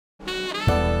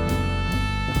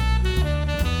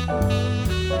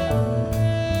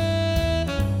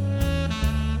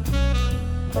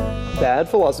Bad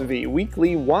Philosophy,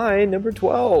 Weekly Why number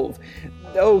 12.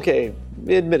 Okay,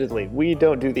 admittedly, we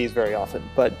don't do these very often,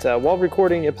 but while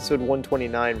recording episode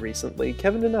 129 recently,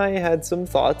 Kevin and I had some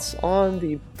thoughts on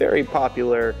the very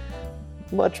popular,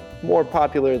 much more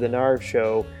popular than our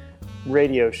show,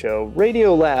 radio show,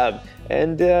 Radiolab,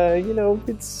 and,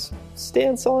 its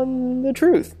stance on the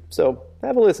truth. So,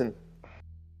 have a listen.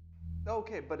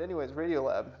 Okay, but anyways,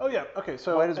 Radiolab. Oh yeah, okay,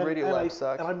 so... Why does Radiolab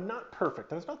suck? And I'm not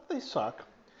perfect, and it's not that they suck.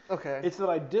 Okay. It's that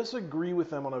I disagree with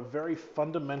them on a very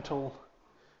fundamental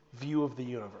view of the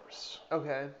universe.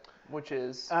 Okay, which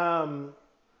is? Well,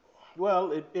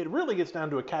 it really gets down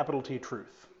to a capital T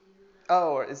truth.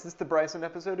 Oh, is this the Bryson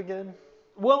episode again?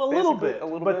 Well, Basically, a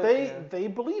little bit, they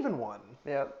believe in one.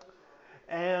 Yeah.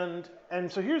 And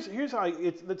so here's how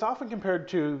it's often compared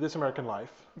to This American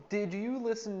Life. Did you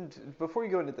listen before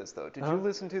you go into this though? Did you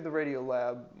listen to the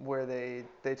Radiolab where they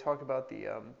talk about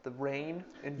the rain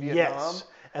in Vietnam? Yes,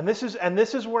 and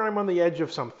this is where I'm on the edge of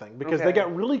something because they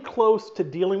got really close to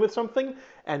dealing with something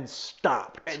and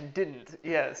stopped. And didn't.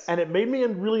 Yes. And it made me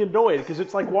really annoyed because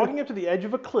it's like walking up to the edge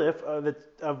of a cliff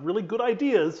of really good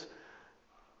ideas,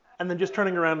 and then just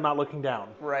turning around and not looking down.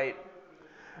 Right.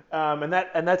 And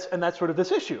that's sort of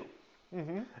this issue.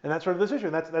 Mm-hmm. And that's sort of this issue.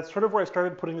 And that's sort of where I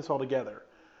started putting this all together.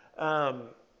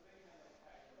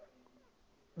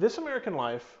 This American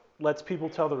Life lets people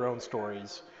tell their own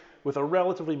stories with a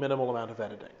relatively minimal amount of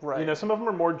editing. Right. You know, some of them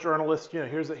are more journalist. You know,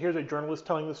 here's a journalist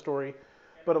telling the story,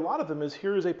 but a lot of them is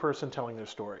here is a person telling their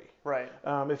story. Right.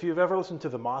 If you've ever listened to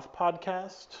the Moth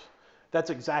podcast,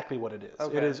 that's exactly what it is.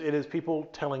 Okay. It is people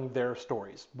telling their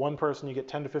stories. One person, you get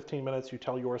 10 to 15 minutes, you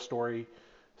tell your story,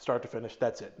 start to finish.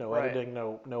 That's it. No editing,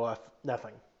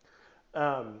 nothing.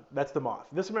 That's the Moth.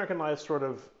 This American Life sort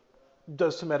of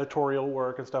does some editorial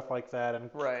work and stuff like that, and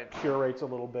curates a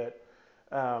little bit,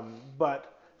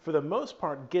 but for the most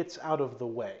part, gets out of the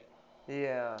way.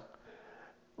 Yeah.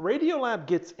 Radiolab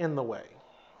gets in the way.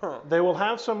 Huh. They will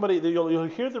have somebody. You'll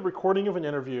hear the recording of an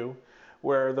interview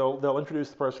where they'll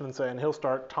introduce the person and say, and he'll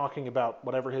start talking about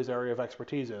whatever his area of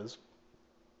expertise is.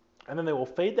 And then they will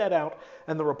fade that out,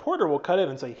 and the reporter will cut in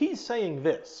and say, he's saying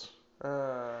this.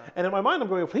 And in my mind, I'm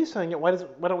going, if he's saying it, why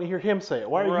don't we hear him say it?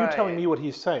 Why are you telling me what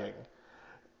he's saying?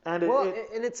 And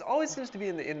it always seems to be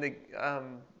in the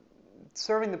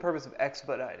serving the purpose of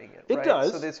expediting it. It right?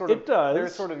 does. So they're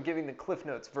sort of giving the Cliff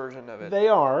Notes version of it. They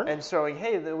are. And showing,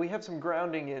 hey, we have some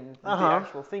grounding in the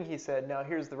actual thing he said. Now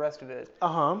here's the rest of it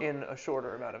in a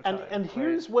shorter amount of time. And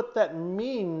here's what that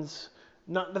means.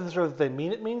 Not necessarily that they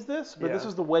mean it means this, but this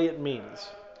is the way it means.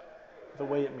 The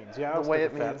way it means. Yeah, the way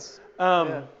it means.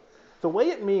 The way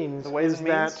it means is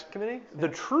that the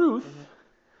truth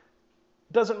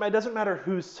doesn't matter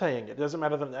who's saying it. It doesn't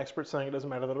matter that an expert's saying it. It doesn't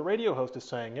matter that a radio host is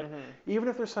saying it. Even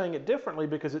if they're saying it differently,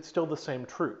 because it's still the same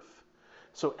truth.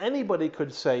 So anybody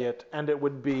could say it, and it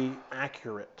would be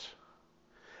accurate.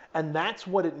 And that's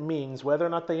what it means, whether or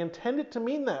not they intend it to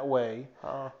mean that way.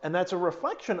 And that's a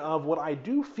reflection of what I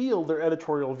do feel their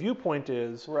editorial viewpoint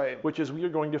is, which is we are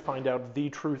going to find out the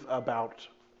truth about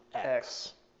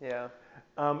X. Yeah.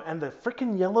 And the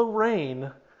frickin' yellow rain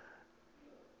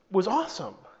was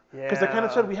awesome. Because they kind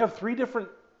of said we have three different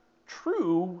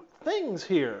true things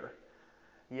here.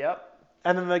 Yep.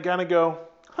 And then they kind of go,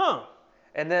 huh.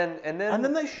 And then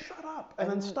they shut up and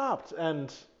then stopped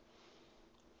And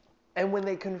when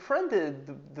they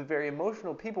confronted the very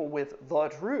emotional people with the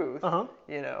truth,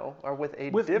 or with a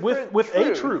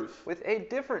different truth. With a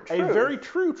different truth. A very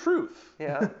true truth.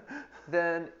 Yeah.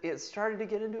 Then it started to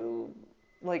get into,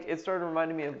 it started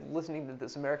reminding me of listening to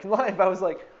This American Life. I was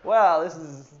like, wow, this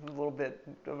is a little bit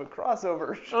of a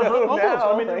crossover show almost.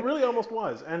 now. I mean, it really almost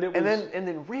was. And it was... And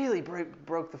then really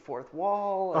broke the fourth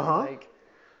wall. And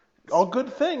all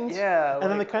good things. Yeah.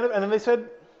 And then they said,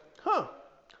 huh.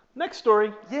 Next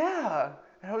story. Yeah.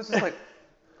 And I was just like,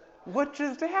 what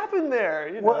just happened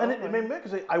there? Well, and it made me mad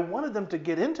because I wanted them to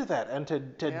get into that and to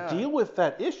deal with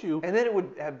that issue. And then it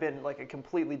would have been like a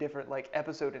completely different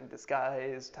episode in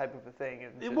disguise type of a thing.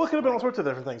 And it could have been all sorts of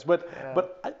different things,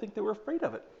 but I think they were afraid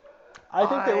of it. I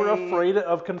think they were afraid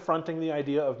of confronting the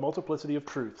idea of multiplicity of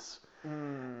truths.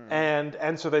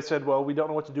 And so they said, well, we don't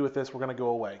know what to do with this. We're going to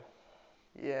go away.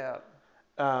 Yeah.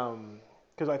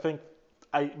 Because I think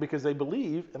because they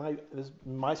believe, and this is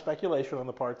my speculation on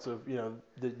the parts of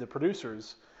the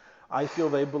producers, I feel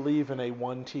they believe in a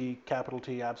 1T, capital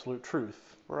T, absolute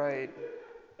truth. Right.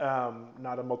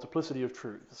 Not a multiplicity of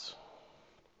truths.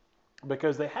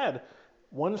 Because they had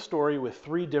one story with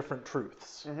three different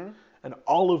truths, and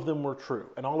all of them were true,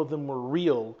 and all of them were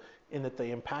real in that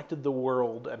they impacted the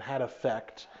world and had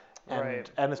effect. And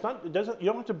it's not. It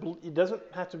doesn't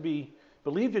have to be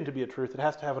believed in to be a truth. It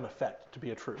has to have an effect to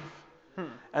be a truth.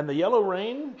 And the yellow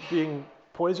rain being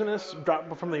poisonous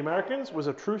dropped from the Americans was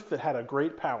a truth that had a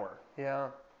great power. Yeah.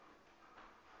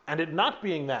 And it not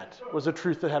being that was a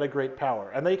truth that had a great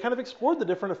power. And they kind of explored the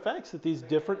different effects that these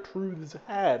different truths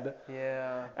had.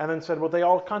 Yeah. And then said, well, they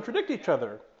all contradict each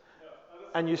other.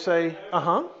 And you say,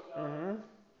 uh-huh. Mm-hmm.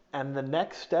 And the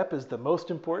next step is the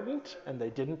most important, and they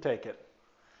didn't take it.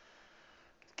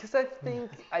 Because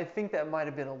I think that might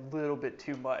have been a little bit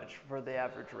too much for the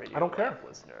average Radiolab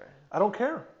listener. I don't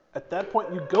care. At that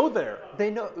point, you go there. They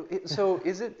know. So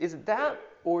is it that,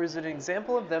 or is it an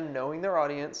example of them knowing their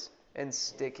audience and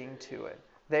sticking to it?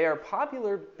 They are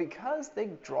popular because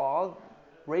they draw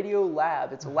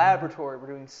Radiolab. It's a laboratory. We're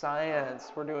doing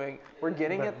science. We're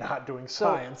getting it. Not doing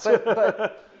science.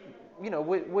 But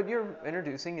what you're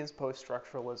introducing is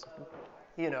post-structuralism.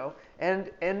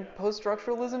 And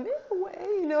post-structuralism, in a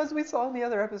way, as we saw in the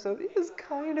other episode, is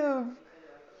kind of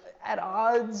at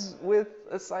odds with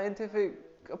a scientific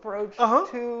approach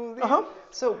to the.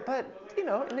 So, but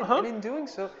and in doing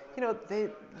so,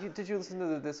 did you listen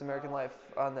to This American Life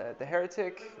on the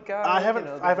heretic guy? I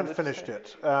haven't finished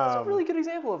it. It's a really good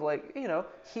example of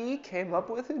he came up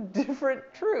with a different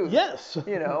truth. Yes.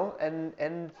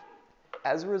 And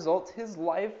as a result, his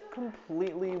life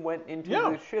completely went into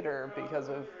the shitter because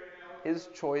of his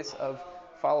choice of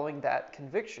following that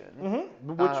conviction.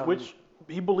 Mm-hmm. Which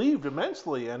he believed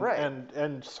immensely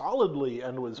and solidly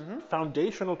and was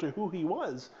foundational to who he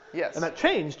was. Yes. And that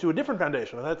changed to a different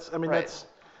foundation. And that's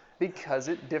because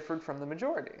it differed from the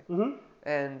majority. Mm-hmm.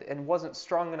 And wasn't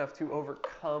strong enough to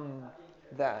overcome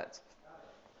that.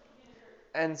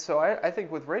 And so I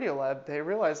think with Radiolab, they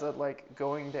realized that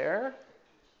going there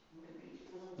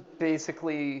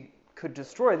basically could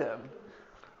destroy them.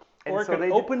 And or so it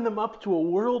could open them up to a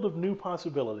world of new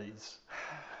possibilities.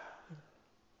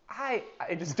 I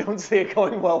just don't see it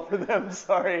going well for them,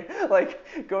 sorry.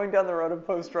 Going down the road of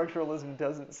post-structuralism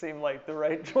doesn't seem like the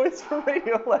right choice for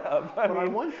Radiolab. I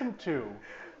want them to.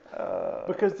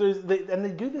 Because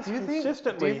they do this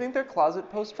consistently. Do you think they're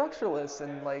closet post-structuralists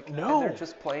and no. and they're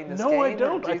just playing this game? No, I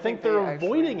don't. I think they're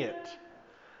avoiding it.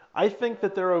 I think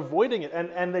that they're avoiding it,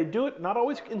 and they do it not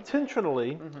always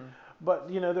intentionally, but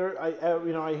I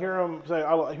hear them.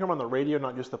 I hear them on the radio,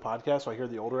 not just the podcast. So I hear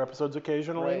the older episodes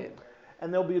occasionally,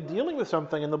 and they'll be dealing with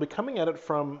something, and they'll be coming at it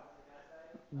from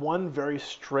one very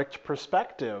strict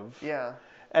perspective. Yeah.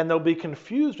 And they'll be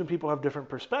confused when people have different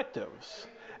perspectives,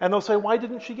 and they'll say, "Why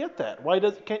didn't she get that?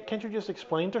 Can't you just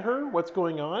explain to her what's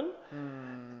going on?"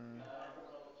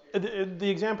 The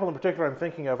example in particular I'm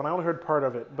thinking of, and I only heard part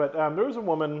of it, but there was a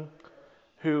woman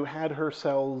who had her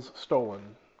cells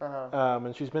stolen,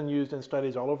 and she's been used in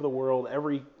studies all over the world.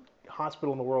 Every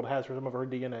hospital in the world has some of her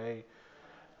DNA.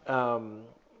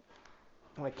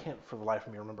 I can't for the life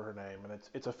of me remember her name, and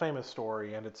it's a famous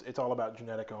story, and it's all about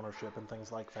genetic ownership and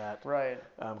things like that. Right.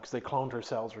 Because they cloned her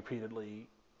cells repeatedly,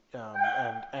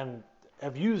 and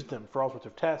have used them for all sorts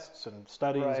of tests and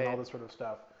studies and all this sort of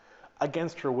stuff.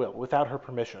 Against her will, without her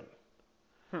permission.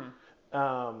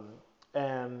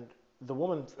 And the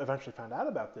woman eventually found out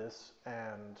about this,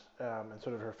 and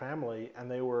so did her family, and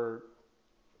they were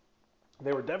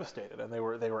devastated, and they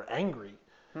were angry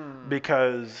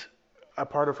because a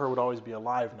part of her would always be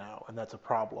alive now, and that's a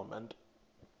problem. And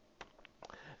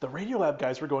the Radiolab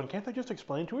guys were going, can't they just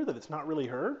explain to her that it's not really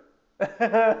her?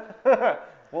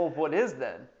 Well, what is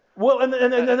then? Well, and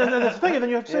that's the thing, and then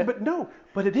you have to say,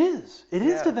 but it is. It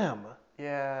is to them.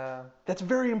 Yeah. That's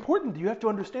very important. You have to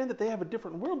understand that they have a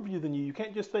different worldview than you. You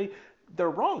can't just say,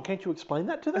 they're wrong. Can't you explain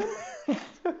that to them?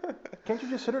 Can't you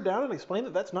just sit her down and explain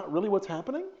that that's not really what's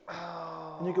happening?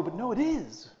 Oh. And you go, but no, it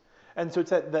is. And so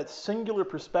it's that singular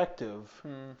perspective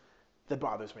that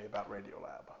bothers me about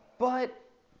Radiolab. But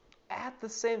at the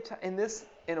same time, and this,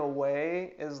 in a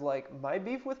way, is my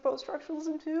beef with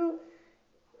post-structuralism too,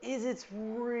 is it's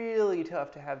really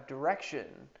tough to have direction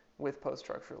with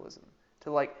post-structuralism.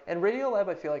 And Radiolab,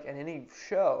 I feel in any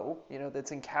show,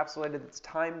 that's encapsulated, that's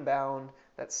time-bound,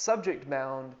 that's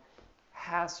subject-bound,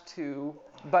 has to,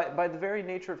 by the very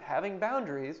nature of having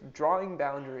boundaries, drawing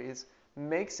boundaries,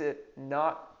 makes it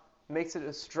a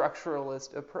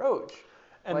structuralist approach.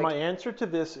 And my answer to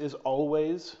this is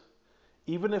always,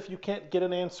 even if you can't get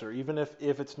an answer, even if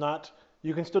it's not,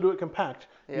 you can still do it compact.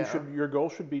 Yeah. Your goal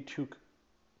should be to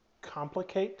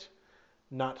complicate,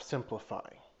 not simplify.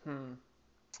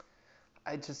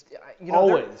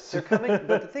 Always. They're coming,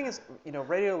 but the thing is,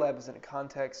 Radiolab is in a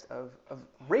context of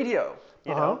radio,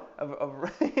 of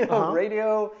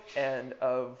radio and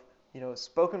of,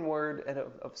 spoken word and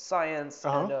of science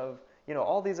and of,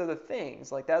 all these other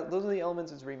things like that. Those are the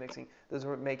elements it's remixing. Those are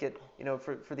what make it,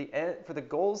 for the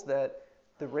goals that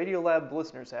the Radiolab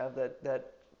listeners have,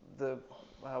 that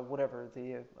whatever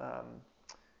the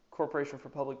Corporation for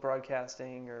Public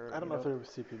Broadcasting, or I don't know if they're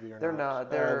CPB or they're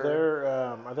not. They're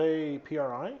are they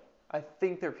PRI? I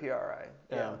think they're PRI.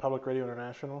 Yeah. Public Radio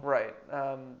International. Right.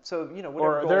 So whatever.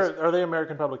 Or are they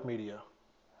American Public Media?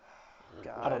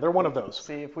 God. I don't know. They're one of those.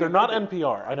 See, if they're not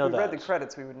NPR. I know that. If we read the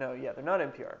credits, we would know. Yeah, they're not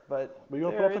NPR. But you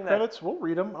want to put up the credits? We'll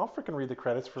read them. I'll freaking read the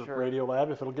credits for Radiolab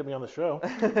if it'll get me on the show.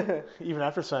 Even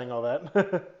after saying all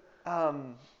that.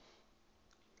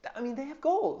 I mean, they have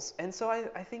goals, and so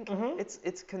I think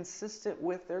it's consistent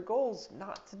with their goals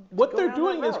not to. What they're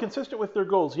doing is consistent with their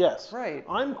goals. Yes. Right.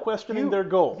 I'm questioning their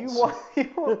goals.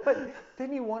 But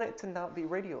then you want it to not be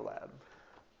Radiolab.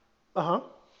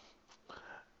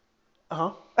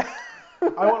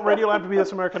 I want Radiolab to be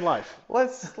This American Life.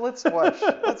 Let's watch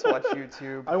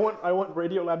YouTube. I want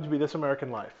Radiolab to be This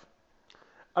American Life.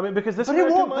 I mean, because This but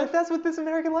American it won't, Life. But that's what This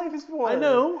American Life is for. I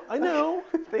know.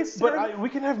 We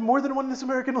can have more than one This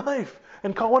American Life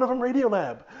and call one of them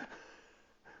Radiolab.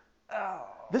 Oh.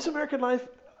 This American Life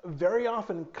very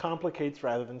often complicates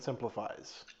rather than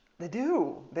simplifies. They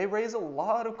do. They raise a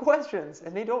lot of questions,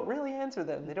 and they don't really answer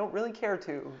them. They don't really care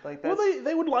to. Well,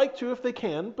 they would like to if they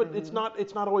can, but it's not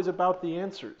always about the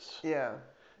answers. Yeah.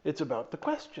 It's about the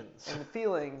questions. And the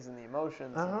feelings and the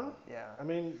emotions. Yeah. I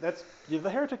mean, that's the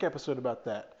Heretic episode about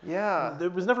that. Yeah.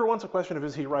 There was never once a question of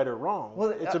is he right or wrong. Well,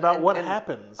 it's about what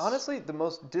happens. Honestly, the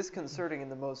most disconcerting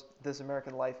and the most This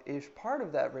American Life-ish part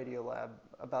of that Radiolab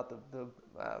about the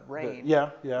rain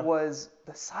was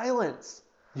the silence.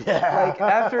 Yeah. Like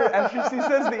after she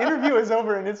says the interview is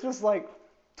over and it's just like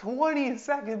 20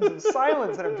 seconds of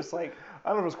silence, and I'm just like, I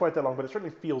don't know if it was quite that long, but it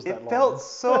certainly feels that long. It felt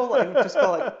so like, it just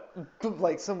felt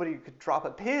like somebody could drop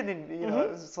a pin, and it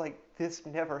was just like, this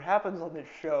never happens on this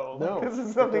show. No, this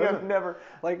is something I've never,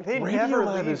 they never leave.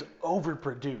 Radiolab is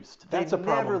overproduced. That's a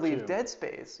problem They never leave too. Dead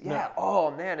Space. Yeah. No.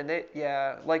 Oh man, and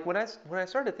like when I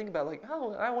started thinking about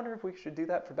I wonder if we should do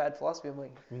that for Bad Philosophy, I'm like,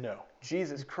 no.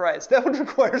 Jesus Christ, that would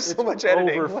require so much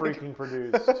editing. Over freaking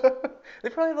produced.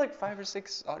 They probably have 5 or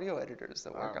 6 audio editors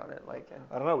that work on it.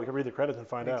 I don't know. We could read the credits and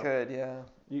find out. We could, yeah.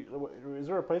 Is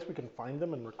there a place we can find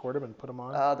them and record them and put them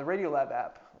on? The Radiolab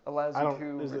app allows you to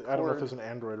record. I don't know if there's an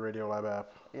Android Radiolab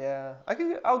app. Yeah,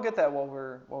 I'll get that while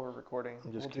we're recording.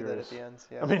 I'm just curious. Do that at the end.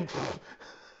 Yeah. I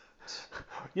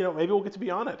mean, maybe we'll get to be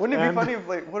on it. Wouldn't it be funny if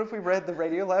what if we read the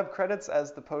Radiolab credits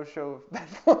as the post show of Bad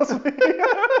Philosophy?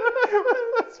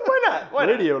 Why not?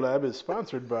 Radiolab is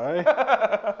sponsored by.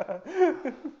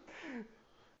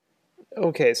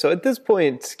 Okay, so at this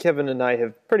point, Kevin and I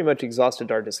have pretty much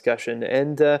exhausted our discussion,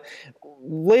 and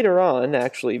later on,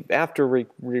 actually, after we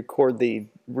record the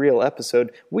real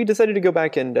episode, we decided to go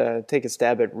back and take a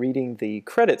stab at reading the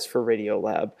credits for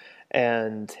Radiolab,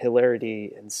 and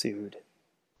hilarity ensued.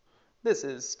 This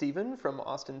is Stephen from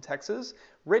Austin, Texas.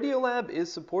 Radiolab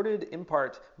is supported in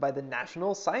part by the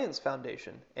National Science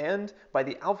Foundation and by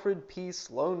the Alfred P.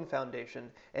 Sloan Foundation,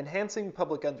 enhancing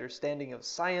public understanding of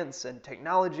science and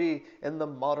technology in the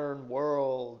modern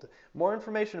world. More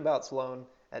information about Sloan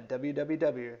at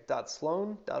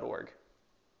www.sloan.org.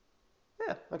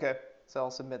 Yeah, okay, so I'll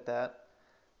submit that.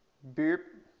 Beard.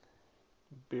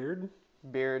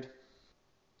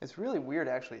 It's really weird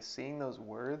actually seeing those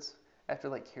words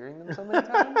after hearing them so many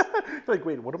times.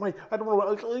 Wait, what am I? I don't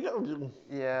know.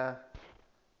 Yeah.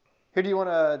 Here, do you want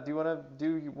to do one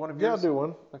of yours? Yeah, I'll do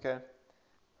one. Okay.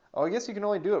 Oh, I guess you can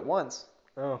only do it once.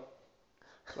 Oh.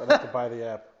 So I'd have to buy the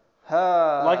app.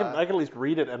 Well, I can at least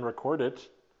read it and record it.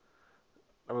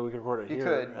 I mean, we can record it here.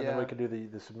 Could, and then we can do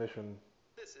the submission.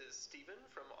 This is Stephen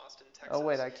from Austin, Texas. Oh,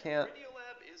 wait, I can't.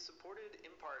 Radiolab is supported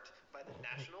in part by the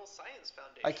National Science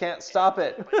Foundation. I can't stop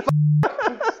it.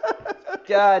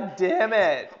 God damn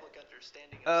it. Public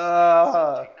understanding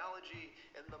of technology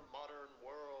in the modern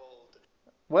world.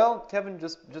 Well, Kevin,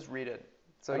 just read it.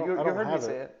 So you heard me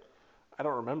say it. I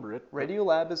don't remember it.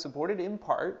 Radiolab is supported in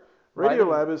part.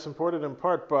 Radiolab is supported in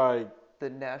part by the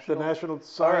National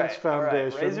Science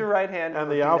Foundation. All right. Raise your right hand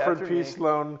and the Alfred P.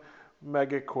 Sloan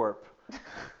Megacorp.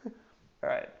 All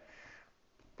right.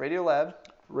 Radiolab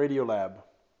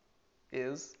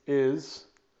is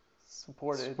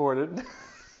supported.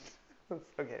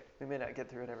 Okay, we may not get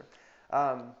through it ever.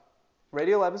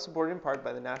 Radiolab is supported in part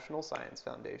by the National Science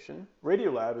Foundation.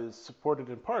 Radiolab is supported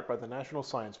in part by the National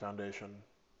Science Foundation.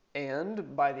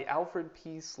 And by the Alfred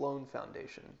P. Sloan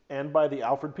Foundation.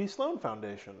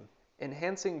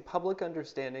 Enhancing public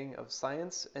understanding of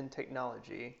science and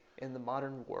technology in the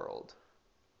modern world.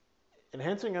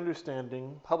 Enhancing public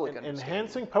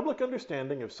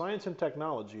understanding of science and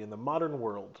technology in the modern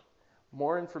world.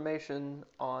 More information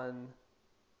on...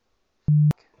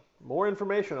 More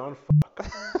information on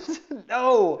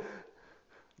No!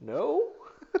 No?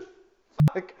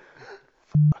 Fuck.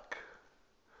 Fuck.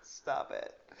 Stop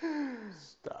it.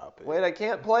 Stop it. Wait, I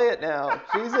can't play it now.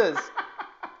 Jesus.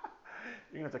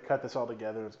 You're going to have to cut this all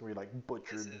together. It's going to be like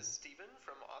butchered. This is Stephen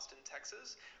from Austin,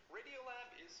 Texas.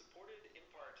 Radiolab is supported in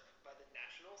part by the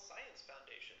National Science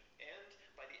Foundation and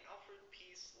by the Alfred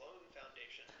P. Sloan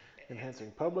Foundation.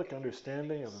 Enhancing public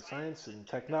understanding of the science and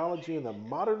technology in the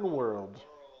modern world.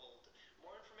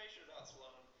 More information about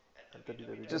Sloan at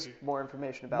www. Just more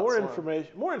information about Sloan.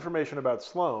 More information about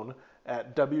Sloan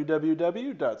at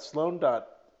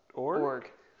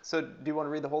www.sloan.org. So do you want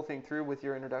to read the whole thing through with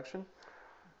your introduction?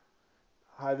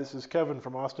 Hi, this is Kevin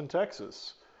from Austin,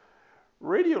 Texas.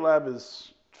 Radiolab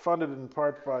is funded in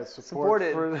part by support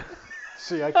for...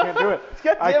 See, I can't do it.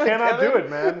 I cannot do it,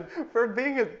 man. For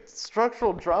being a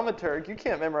structural dramaturg, you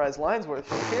can't memorize lines worth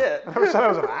shit. I never said I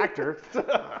was an actor.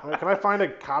 Can I find a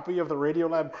copy of the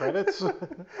Radiolab credits? Fuck,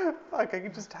 I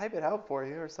could just type it out for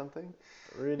you or something.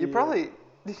 You can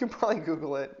probably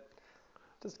Google it.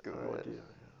 Just Google it.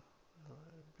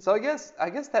 So I guess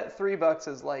that $3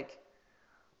 is like,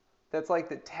 that's like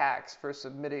the tax for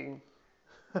submitting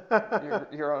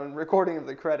your own recording of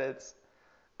the credits.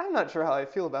 I'm not sure how I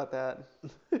feel about that.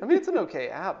 I mean, it's an okay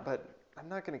app, but I'm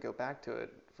not going to go back to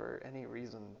it for any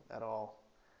reason at all.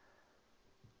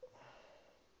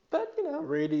 But, you know.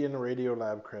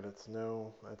 Radiolab credits.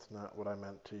 No, that's not what I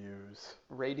meant to use.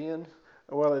 Radian?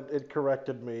 Well, it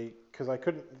corrected me because I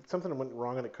couldn't, something went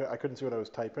wrong and I couldn't see what I was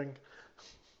typing.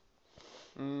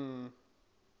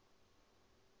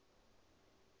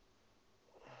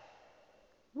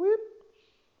 Whoop.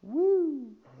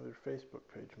 Woo. Their Facebook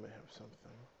page may have something.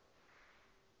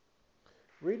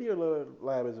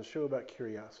 Radiolab is a show about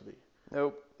curiosity.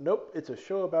 Nope. Nope, it's a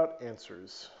show about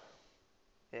answers.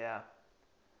 Yeah.